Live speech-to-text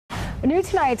New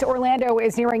tonight, Orlando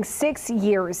is nearing 6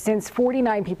 years since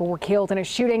 49 people were killed in a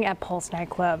shooting at Pulse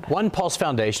nightclub. One Pulse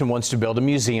Foundation wants to build a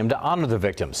museum to honor the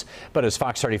victims. But as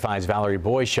Fox 35's Valerie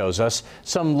Boy shows us,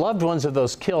 some loved ones of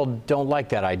those killed don't like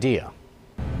that idea.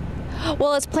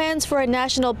 Well, as plans for a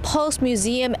National Pulse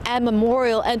Museum and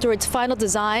Memorial enter its final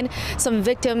design, some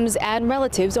victims and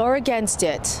relatives are against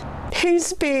it.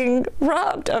 He's being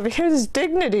robbed of his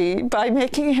dignity by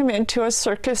making him into a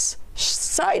circus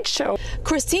sideshow.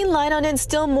 Christine Leinonen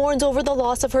still mourns over the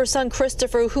loss of her son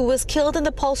Christopher, who was killed in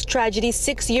the Pulse tragedy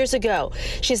 6 years ago.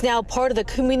 She's now part of the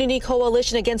Community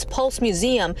Coalition Against Pulse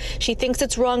Museum. She thinks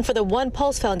it's wrong for the One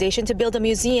Pulse Foundation to build a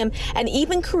museum and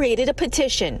even created a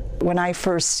petition. When I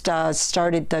first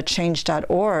started the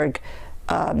Change.org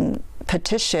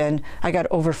petition, I got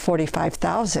over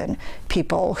 45,000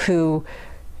 people who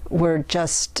were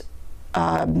just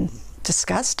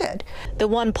disgusted. The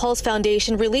One Pulse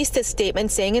Foundation released a statement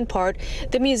saying, in part,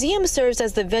 the museum serves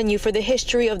as the venue for the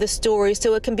history of the story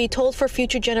so it can be told for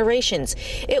future generations.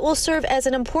 It will serve as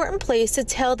an important place to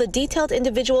tell the detailed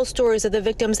individual stories of the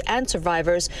victims and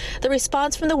survivors, the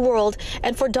response from the world,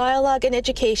 and for dialogue and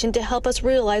education to help us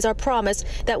realize our promise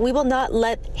that we will not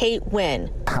let hate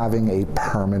win. Having a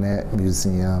permanent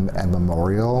museum and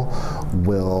memorial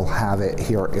will have it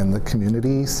here in the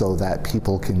community so that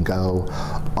people can go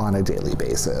on a daily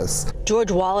basis.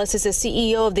 George Wallace is the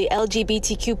CEO of the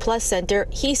LGBTQ+ Center.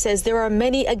 He says there are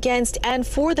many against and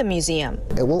for the museum.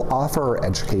 It will offer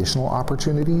educational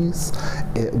opportunities.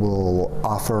 It will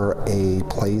offer a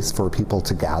place for people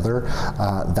to gather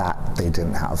that they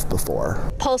didn't have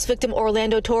before. Pulse victim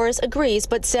Orlando Torres agrees,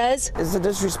 but says it's a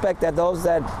disrespect that those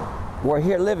that were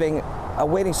here living are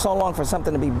waiting so long for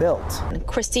something to be built.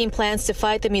 Christine plans to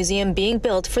fight the museum being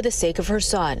built for the sake of her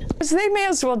son. They may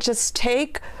as well just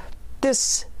take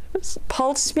this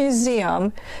Pulse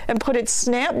Museum and put it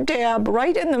snap dab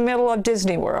right in the middle of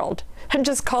Disney World and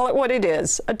just call it what it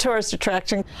is, a tourist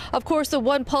attraction. Of course, the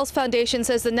One Pulse Foundation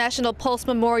says the National Pulse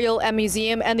Memorial and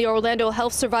Museum and the Orlando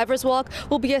Health Survivors Walk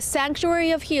will be a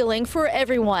sanctuary of healing for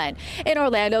everyone. In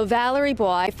Orlando, Valerie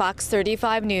Boy, Fox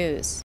 35 News.